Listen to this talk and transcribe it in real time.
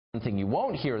One thing you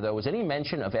won't hear, though, is any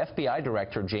mention of FBI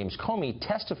Director James Comey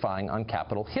testifying on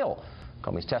Capitol Hill.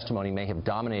 Comey's testimony may have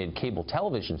dominated cable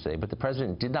television today, but the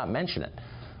president did not mention it.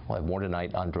 We'll have more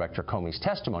tonight on Director Comey's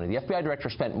testimony. The FBI director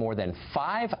spent more than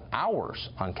 5 hours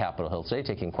on Capitol Hill today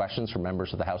taking questions from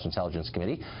members of the House Intelligence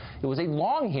Committee. It was a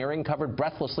long hearing covered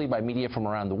breathlessly by media from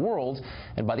around the world,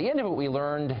 and by the end of it we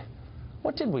learned,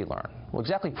 what did we learn? Well,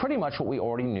 exactly pretty much what we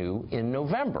already knew in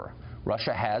November.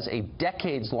 Russia has a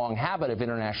decades-long habit of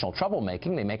international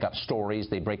troublemaking. They make up stories.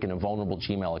 They break into vulnerable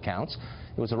Gmail accounts.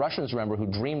 It was the Russians, remember, who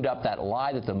dreamed up that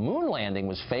lie that the moon landing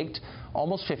was faked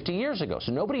almost 50 years ago.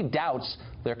 So nobody doubts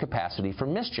their capacity for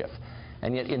mischief.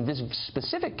 And yet in this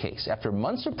specific case, after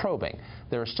months of probing,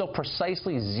 there is still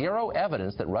precisely zero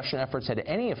evidence that Russian efforts had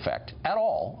any effect at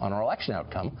all on our election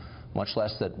outcome, much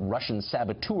less that Russian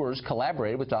saboteurs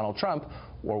collaborated with Donald Trump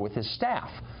or with his staff.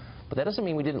 But that doesn't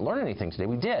mean we didn't learn anything today.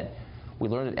 We did. We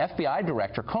learned that FBI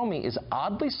Director Comey is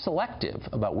oddly selective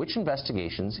about which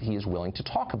investigations he is willing to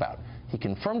talk about. He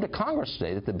confirmed to Congress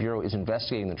today that the Bureau is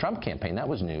investigating the Trump campaign. That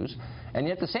was news. And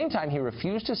yet at the same time, he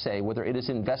refused to say whether it is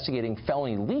investigating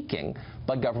felony leaking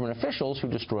by government officials who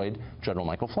destroyed General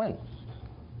Michael Flynn.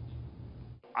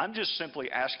 I'm just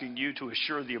simply asking you to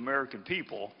assure the American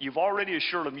people, you've already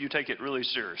assured them you take it really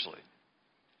seriously.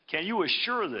 Can you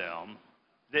assure them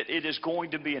that it is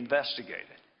going to be investigated?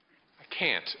 I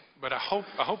can't, but I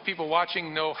hope people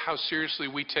watching know how seriously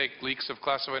we take leaks of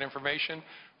classified information,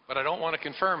 but I don't want to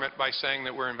confirm it by saying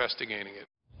that we're investigating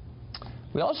it.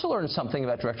 We also learned something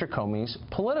about Director Comey's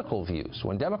political views.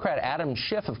 When Democrat Adam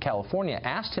Schiff of California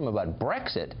asked him about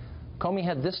Brexit, Comey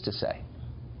had this to say.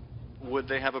 Would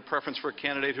they have a preference for a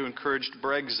candidate who encouraged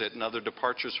Brexit and other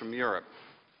departures from Europe?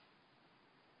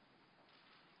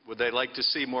 Would they like to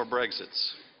see more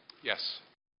Brexits? Yes.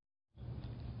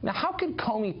 Now, how could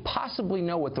Comey possibly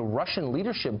know what the Russian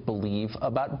leadership believe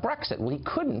about Brexit? Well, he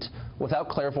couldn't without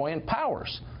clairvoyant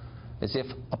powers. As if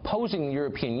opposing the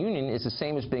European Union is the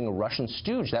same as being a Russian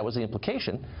stooge. That was the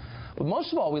implication. But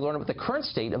most of all, we learned about the current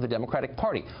state of the Democratic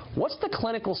Party. What's the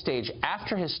clinical stage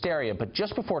after hysteria, but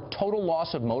just before total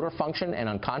loss of motor function and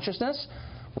unconsciousness?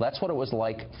 Well, that's what it was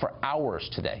like for hours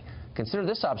today. Consider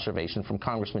this observation from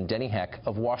Congressman Denny Heck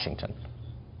of Washington.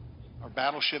 Our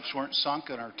battleships weren't sunk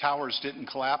and our towers didn't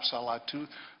collapse a la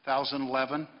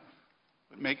 2011.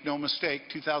 But make no mistake,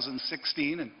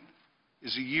 2016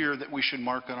 is a year that we should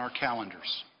mark on our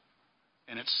calendars.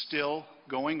 And it's still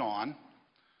going on.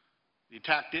 The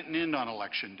attack didn't end on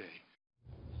Election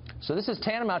Day. So this is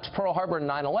tantamount to Pearl Harbor and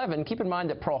 9/11. Keep in mind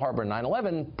that Pearl Harbor and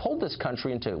 9/11 pulled this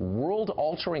country into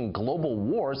world-altering global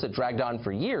wars that dragged on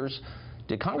for years.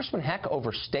 Did Congressman Heck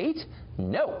overstate?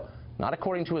 No. Not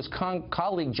according to his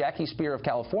colleague Jackie Spear of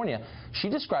California. She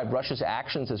described Russia's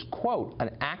actions as, quote,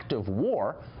 an act of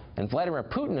war, and Vladimir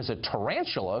Putin as a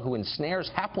tarantula who ensnares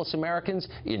hapless Americans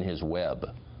in his web.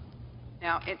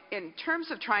 Now, in terms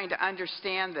of trying to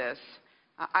understand this,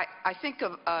 I think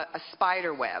of a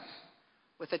spider web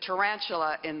with a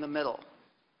tarantula in the middle.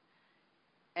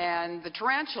 And the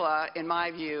tarantula, in my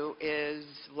view, is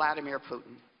Vladimir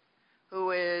Putin,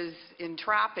 who is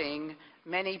entrapping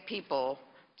many people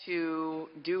to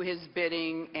do his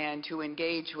bidding and to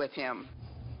engage with him.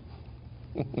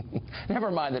 Never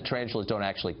mind that tarantulas don't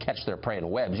actually catch their prey in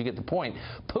webs. You get the point.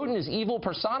 Putin is evil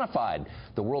personified,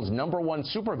 the world's #1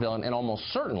 supervillain, and almost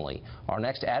certainly our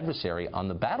next adversary on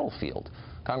the battlefield.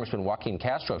 Congressman Joaquin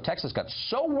Castro of Texas got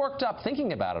so worked up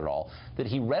thinking about it all that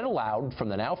he read aloud from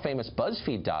the now famous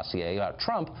BuzzFeed dossier about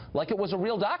Trump like it was a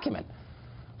real document.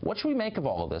 What should we make of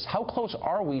all of this? How close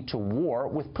are we to war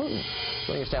with Putin?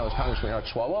 Joining us now is Congressman Art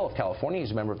Swalwell of California. He's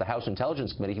a member of the House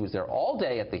Intelligence Committee. He was there all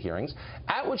day at the hearings,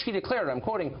 at which he declared, I'm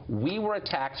quoting, "We were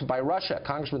attacked by Russia."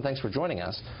 Congressman, thanks for joining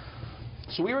us.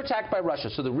 So we were attacked by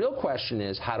Russia. So the real question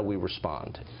is, how do we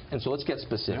respond? And so let's get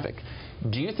specific. Yeah.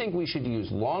 Do you think we should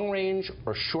use long-range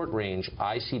or short-range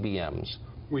ICBMs?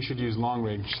 We should use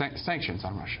long-range sanctions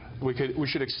on Russia. We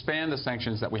should expand the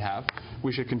sanctions that we have.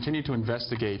 We should continue to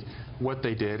investigate what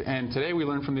they did. And today we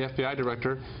learned from the FBI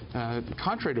director,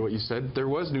 contrary to what you said, there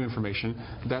was new information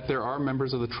that there are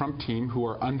members of the Trump team who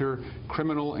are under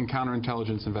criminal and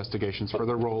counterintelligence investigations for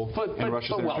their role in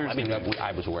Russia's interference. Well, I mean,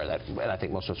 I was aware of that, and I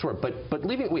think most of us were. But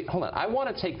wait, hold on. I want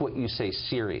to take what you say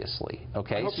seriously,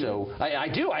 okay? I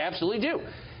do. I absolutely do.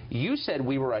 You said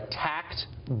we were attacked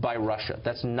by Russia.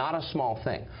 That's not a small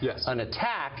thing. Yes. An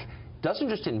attack doesn't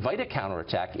just invite a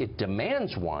counterattack, it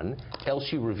demands one,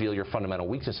 else you reveal your fundamental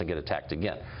weakness and get attacked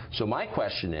again. So my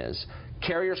question is,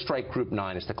 Carrier Strike Group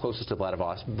 9 is the closest to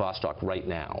Vladivostok right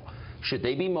now. Should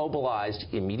they be mobilized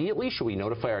immediately? Should we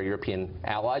notify our European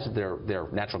allies that their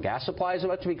natural gas supply is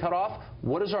about to be cut off?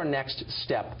 What is our next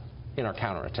step in our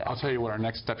counterattack? I'll tell you what our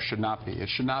next step should not be. It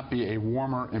should not be a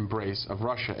warmer embrace of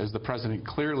Russia, as the president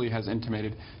clearly has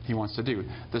intimated he wants to do.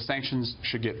 The sanctions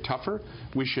should get tougher.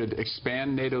 We should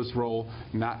expand NATO's role,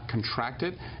 not contract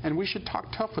it. And we should talk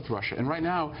tough with Russia. And right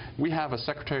now, we have a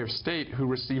Secretary of State who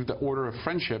received the Order of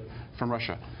Friendship from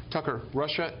Russia. Tucker,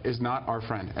 Russia is not our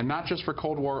friend. And not just for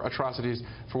Cold War atrocities,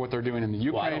 for what they're doing in the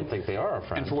Ukraine. Well, I don't think they are our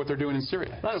friend. And for what they're doing in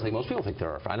Syria. I don't think most people think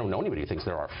they're our friend. I don't know anybody who thinks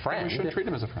they're our friend. And we should treat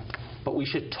them as a friend. But we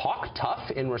should talk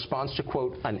tough in response to,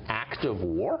 quote, an act of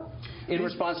war? In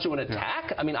response to an attack?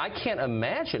 Yeah. I mean, I can't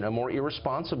imagine a more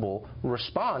irresponsible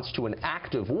response to an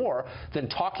act of war than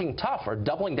talking tough or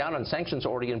doubling down on sanctions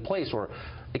already in place or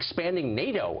expanding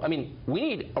NATO. I mean, we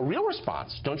need a real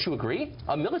response. Don't you agree?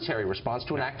 A military response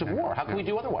to an act of war. How can we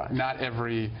do otherwise? Not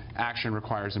every action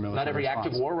requires a military response. Not every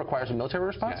act of war requires a military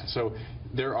response? Yeah, so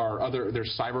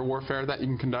there's cyber warfare that you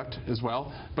can conduct as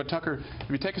well. But Tucker, if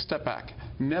you take a step back,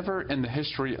 never in the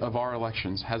history of our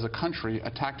elections has a country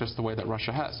attacked us the way that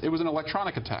Russia has. It was an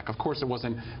electronic attack. Of course, it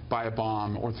wasn't by a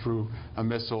bomb or through a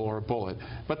missile or a bullet.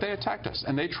 But they attacked us,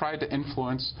 and they tried to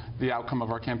influence the outcome of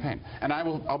our campaign. And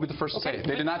I'll be the first to say it.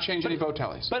 They did not change any vote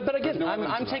tallies. But again,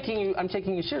 I'm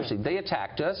taking you seriously. They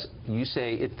attacked us. You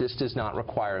say this does not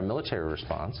require a military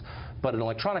response, but an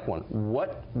electronic one.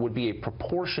 What would be a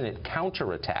proportionate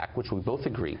counterattack, which we both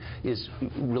agree is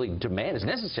really is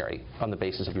necessary on the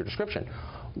basis of your description?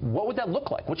 What would that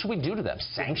look like? What should we do to them?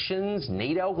 Sanctions?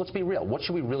 NATO? Let's be real. What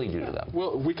should we really do to them?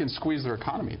 Well, we can squeeze their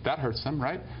economy. That hurts them,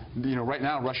 right? You know, right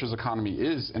now Russia's economy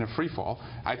is in a free fall.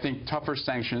 I think tougher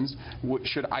sanctions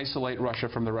should isolate Russia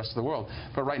from the rest of the world.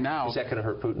 But right now... Is that going to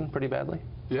hurt Putin pretty badly?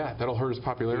 Yeah, that'll hurt his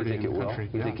popularity in the country.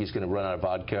 You think he's going to run out of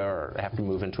vodka or have to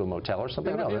move into a motel or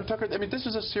something? Yeah, no, Tucker, I mean, this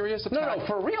is a serious attack no,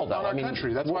 for real, though. on our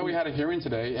country. That's why we had a hearing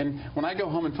today. And when I go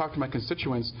home and talk to my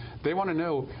constituents, they want to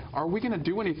know, are we going to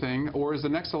do anything, or is the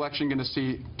next election going to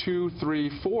see 2,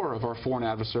 3, 4 of our foreign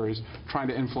adversaries trying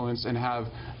to influence and have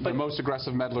the most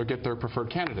aggressive meddler get their preferred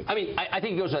candidate? I mean, I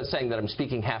think it goes without saying that I'm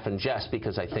speaking half in jest,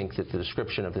 because I think that the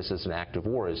description of this as an act of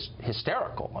war is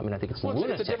hysterical. I mean, I think it's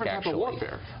lunatic, it's a different actually. type of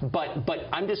warfare. But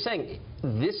I'm just saying,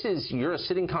 you're a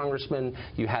sitting congressman.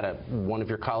 You had one of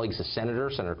your colleagues, a senator,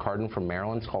 Senator Cardin from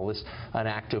Maryland, call this an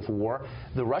act of war.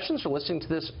 The Russians are listening to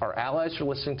this. Our allies are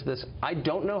listening to this. I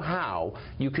don't know how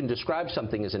you can describe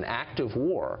something as an act of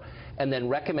war and then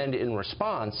recommend in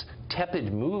response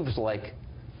tepid moves like,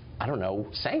 I don't know,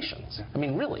 sanctions. I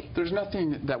mean, really. There's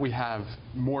nothing that we have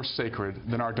more sacred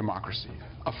than our democracy.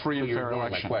 A free and fair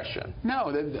election. My question.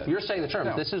 No. You're saying the term,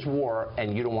 no. This is war,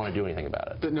 and you don't want to do anything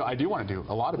about it. No, I do want to do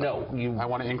a lot about it. No, I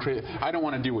want to increase. I don't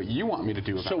want to do what you want me to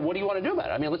do about it. So what do you want to do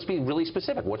about it? I mean, let's be really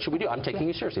specific. What should we do? I'm taking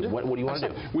you seriously. What do you want to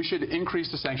do? We should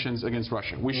increase the sanctions against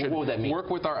Russia. We should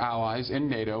work with our allies in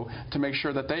NATO to make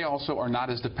sure that they also are not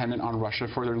as dependent on Russia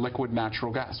for their liquid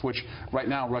natural gas, which right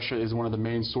now Russia is one of the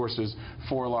main sources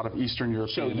for a lot of Eastern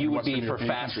European and Western European countries. So you would be for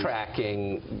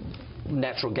fast-tracking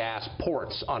natural gas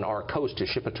ports on our coast to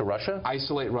ship it to Russia?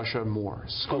 Isolate Russia more.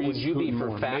 But would you be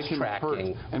for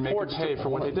fast-tracking and make them pay for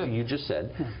what they did? You just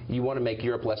said you want to make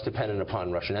Europe less dependent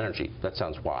upon Russian energy. That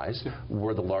sounds wise. Yeah.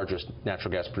 We're the largest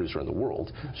natural gas producer in the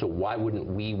world. So why wouldn't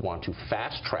we want to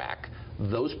fast-track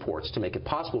those ports to make it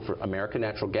possible for American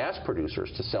natural gas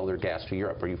producers to sell their gas to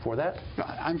Europe? Are you for that? No,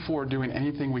 I'm for doing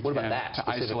anything we can to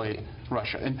isolate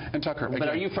Russia. And Tucker, but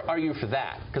again, are you for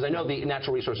that? Because I know the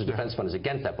Natural Resources Defense Fund is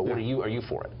against that. But what are you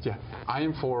for it? Yeah, I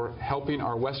am for helping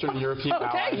our Western European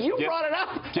allies. Okay, you brought it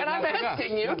up, and I'm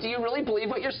asking you: do you really believe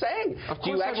what you're saying? Of course,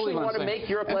 do you actually want to make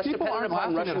Europe less dependent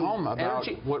upon Russian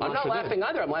energy? I'm not laughing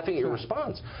either. I'm laughing at your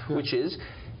response, which is,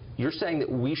 you're saying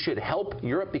that we should help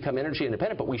Europe become energy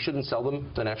independent, but we shouldn't sell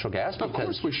them the natural gas? Of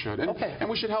course we should. And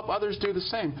we should help others do the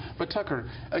same. But Tucker,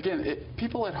 again,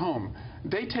 people at home,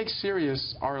 they take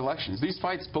serious our elections. These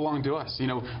fights belong to us. You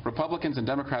know, Republicans and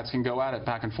Democrats can go at it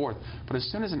back and forth. But as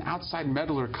soon as an outside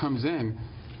meddler comes in,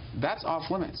 that's off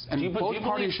limits. And both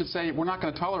parties should say, we're not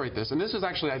going to tolerate this. And this is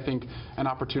actually, I think, an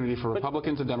opportunity for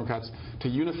Republicans and Democrats to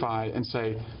unify and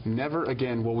say, never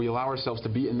again will we allow ourselves to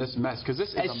be in this mess, because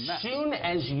this is a mess. As soon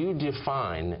as you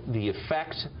define the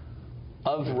effect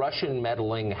of Russian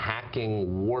meddling,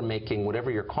 hacking, war-making,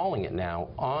 whatever you're calling it now,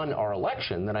 on our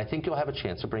election, then I think you'll have a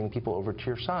chance of bringing people over to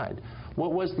your side.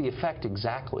 What was the effect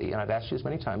exactly? And I've asked you this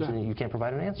many times, and you can't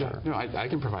provide an answer. No, I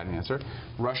can provide an answer.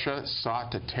 Russia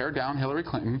sought to tear down Hillary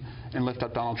Clinton and lift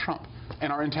up Donald Trump.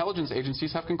 And our intelligence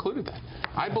agencies have concluded that.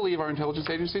 I believe our intelligence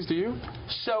agencies. Do you?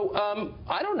 So,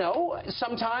 I don't know.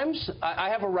 Sometimes I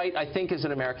have a right, I think, as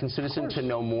an American citizen to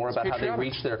know more about how they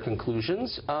reach their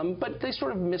conclusions. But they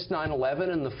sort of missed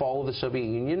 9/11 and the fall of the Soviet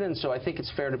Union, and so I think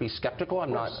it's fair to be skeptical.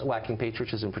 I'm not lacking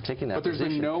patriotism for taking that But there's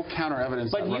been no counter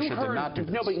evidence that Russia did not do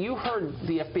this. No, but you heard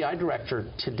the FBI director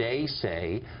today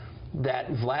say that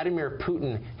Vladimir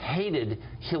Putin hated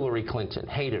Hillary Clinton,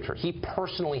 hated her. He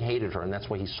personally hated her, and that's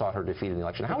why he sought her defeat in the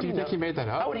election. How do you think he made that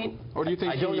up? Or do you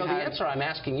think I don't know the answer. I'm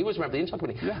asking you as a member of the Intel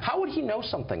Committee. Yeah. How would he know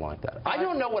something like that? I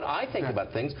don't know what I think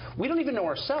about things. We don't even know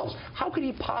ourselves. How could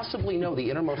he possibly know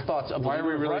the innermost thoughts of the leader of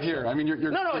Russia? Why are we really here? I mean,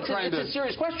 it's a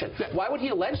serious question. Yeah. Why would he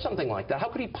allege something like that? How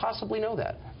could he possibly know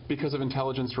that? Because of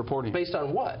intelligence reporting. Based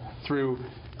on what? Through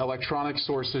electronic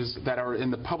sources that are in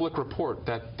the public report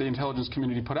that the intelligence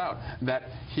community put out. That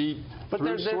he, but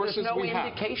there's no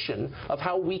indication of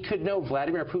how we could know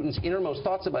Vladimir Putin's innermost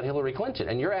thoughts about Hillary Clinton.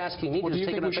 And you're asking me to just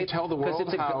take it on faith? Do you think we should tell the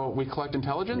world how we collect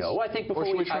intelligence? No, I think before or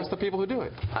should we trust the people who do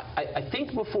it? I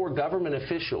think before government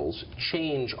officials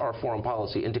change our foreign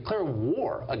policy and declare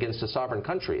war against a sovereign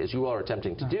country, as you all are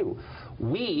attempting to do,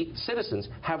 we, citizens,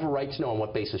 have a right to know on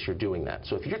what basis you're doing that.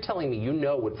 So if you're telling me you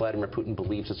know what Vladimir Putin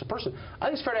believes as a person, I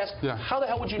think it's fair to ask, how the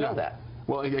hell would you know that?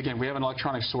 Well, again, we have an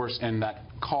electronic source in that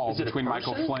call between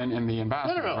Michael Flynn and the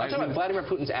ambassador. No. Right? I'm talking about Vladimir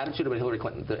Putin's attitude about Hillary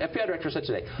Clinton. The FBI director said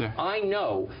today, I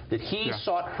know that he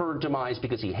sought her demise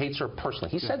because he hates her personally.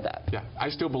 He said that. Yeah, I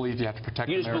still believe you have to protect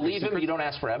You just believe him, but you don't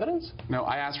ask for evidence? No,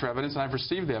 I asked for evidence, and I've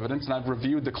received the evidence, and I've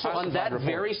reviewed the classified report. So on that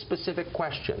very specific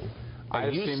question,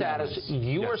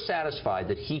 you were satisfied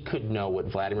that he could know what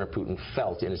Vladimir Putin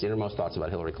felt in his innermost thoughts about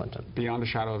Hillary Clinton? Beyond a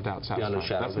shadow of doubt, Beyond a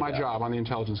shadow That's my job on the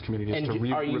intelligence community, is to review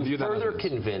that evidence. Are you further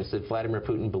evidence. convinced that Vladimir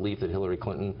Putin believed that Hillary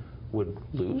Clinton would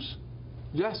lose?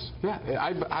 Yes,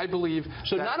 I believe.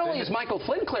 So not only is Michael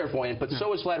Flynn clairvoyant, but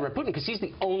so is Vladimir Putin, because he's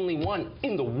the only one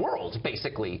in the world,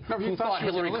 basically, who thought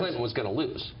Hillary Clinton was going to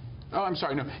lose. Oh, I'm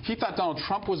sorry. No, he thought Donald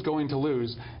Trump was going to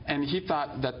lose, and he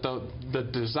thought that the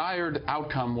desired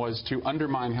outcome was to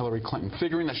undermine Hillary Clinton,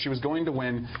 figuring that she was going to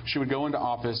win, she would go into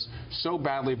office so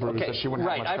badly bruised that she wouldn't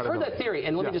have much credibility. I've heard that theory,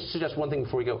 and let me just suggest one thing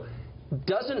before we go.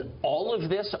 Doesn't all of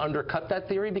this undercut that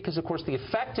theory? Because, of course, the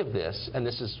effect of this, and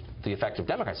this is the effect of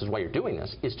Democrats, this is why you're doing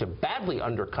this, is to badly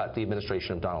undercut the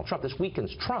administration of Donald Trump. This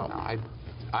weakens Trump. No, I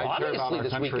care about our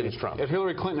country. If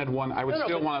Hillary Clinton had won, I would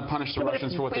still want to punish the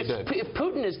Russians for what they did. If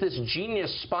Putin is this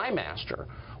genius spy master,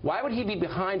 why would he be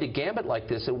behind a gambit like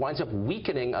this that winds up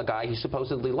weakening a guy he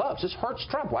supposedly loves? This hurts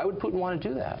Trump. Why would Putin want to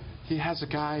do that? He has a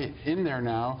guy in there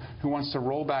now who wants to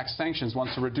roll back sanctions,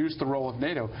 wants to reduce the role of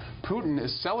NATO. Putin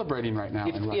is celebrating right now.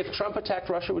 If Trump attacked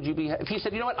Russia, would you be? If he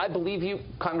said, you know what, I believe you,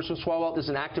 Congressman Swalwell, this is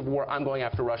an active war. I'm going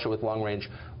after Russia with long-range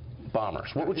bombers.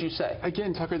 What would you say?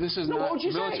 Again, Tucker, this is not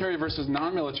military versus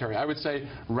non-military. I would say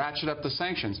ratchet up the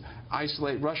sanctions,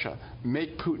 isolate Russia,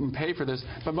 make Putin pay for this.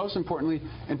 But most importantly,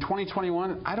 in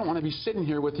 2021, I don't want to be sitting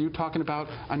here with you talking about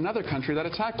another country that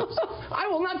attacked us. I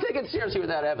will not take it seriously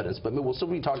without evidence, but we'll still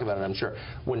be talking about it, I'm sure.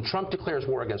 When Trump declares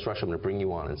war against Russia, I'm going to bring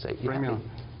you on and say, bring me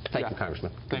on. Thank you,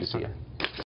 Congressman. Thanks, Good to see you.